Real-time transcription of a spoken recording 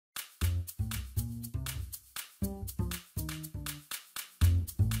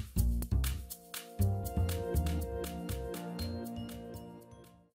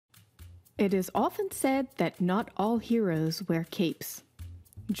It is often said that not all heroes wear capes.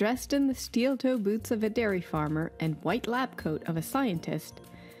 Dressed in the steel-toe boots of a dairy farmer and white lab coat of a scientist,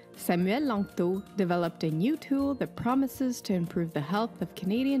 Samuel Lanctôt developed a new tool that promises to improve the health of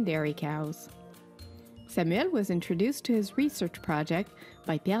Canadian dairy cows. Samuel was introduced to his research project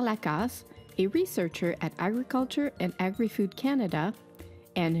by Pierre Lacasse, a researcher at Agriculture and Agri-Food Canada,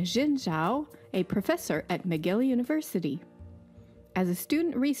 and Jin Zhao, a professor at McGill University. As a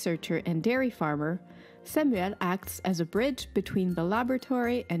student researcher and dairy farmer, Samuel acts as a bridge between the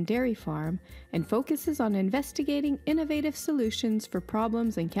laboratory and dairy farm and focuses on investigating innovative solutions for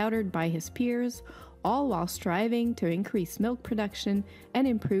problems encountered by his peers, all while striving to increase milk production and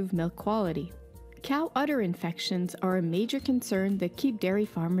improve milk quality. Cow udder infections are a major concern that keep dairy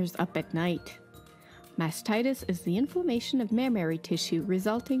farmers up at night. Mastitis is the inflammation of mammary tissue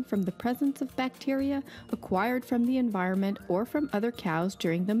resulting from the presence of bacteria acquired from the environment or from other cows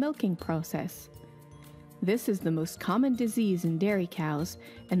during the milking process. This is the most common disease in dairy cows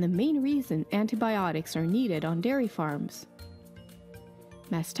and the main reason antibiotics are needed on dairy farms.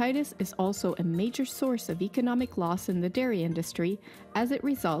 Mastitis is also a major source of economic loss in the dairy industry as it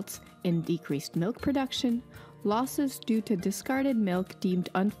results in decreased milk production, losses due to discarded milk deemed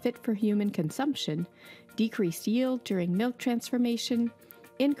unfit for human consumption, decreased yield during milk transformation,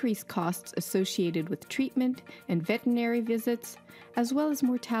 increased costs associated with treatment and veterinary visits, as well as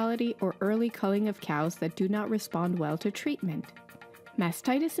mortality or early culling of cows that do not respond well to treatment.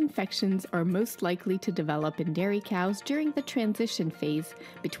 Mastitis infections are most likely to develop in dairy cows during the transition phase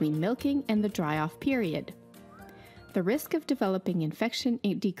between milking and the dry-off period. The risk of developing infection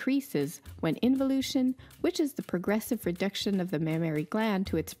decreases when involution, which is the progressive reduction of the mammary gland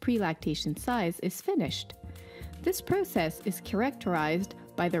to its pre-lactation size, is finished. This process is characterized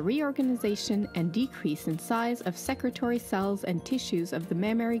by the reorganization and decrease in size of secretory cells and tissues of the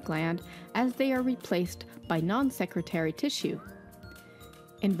mammary gland as they are replaced by non-secretory tissue.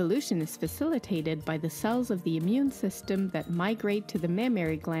 Involution is facilitated by the cells of the immune system that migrate to the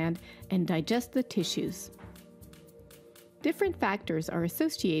mammary gland and digest the tissues. Different factors are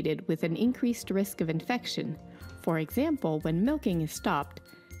associated with an increased risk of infection. For example, when milking is stopped,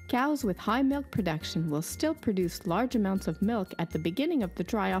 cows with high milk production will still produce large amounts of milk at the beginning of the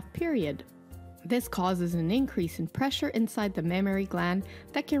dry-off period. This causes an increase in pressure inside the mammary gland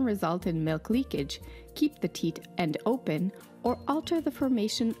that can result in milk leakage, keep the teat end open, or alter the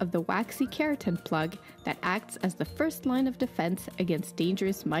formation of the waxy keratin plug that acts as the first line of defense against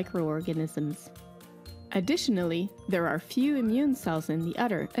dangerous microorganisms. Additionally, there are few immune cells in the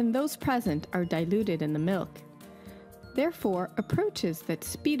udder, and those present are diluted in the milk. Therefore, approaches that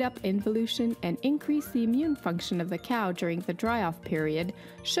speed up involution and increase the immune function of the cow during the dry-off period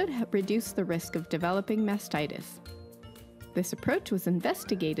should reduce the risk of developing mastitis. This approach was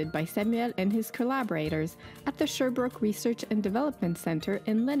investigated by Samuel and his collaborators at the Sherbrooke Research and Development Center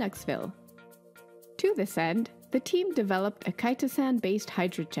in Lennoxville. To this end, the team developed a chitosan-based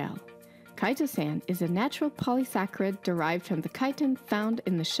hydrogel. Chitosan is a natural polysaccharide derived from the chitin found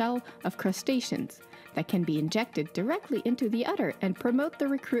in the shell of crustaceans that can be injected directly into the udder and promote the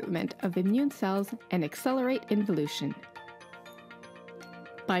recruitment of immune cells and accelerate involution.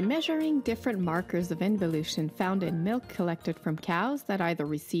 By measuring different markers of involution found in milk collected from cows that either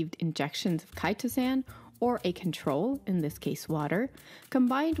received injections of chitosan or a control, in this case water,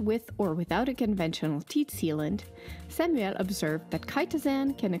 combined with or without a conventional teat sealant, Samuel observed that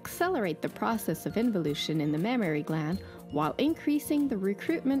chitosan can accelerate the process of involution in the mammary gland while increasing the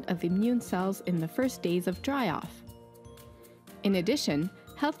recruitment of immune cells in the first days of dry-off. In addition,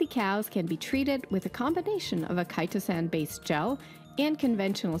 healthy cows can be treated with a combination of a chitosan-based gel and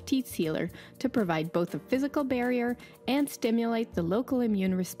conventional teat sealer to provide both a physical barrier and stimulate the local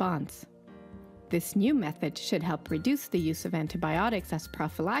immune response. This new method should help reduce the use of antibiotics as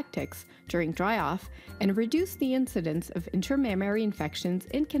prophylactics during dry-off and reduce the incidence of intramammary infections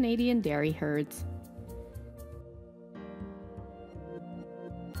in Canadian dairy herds.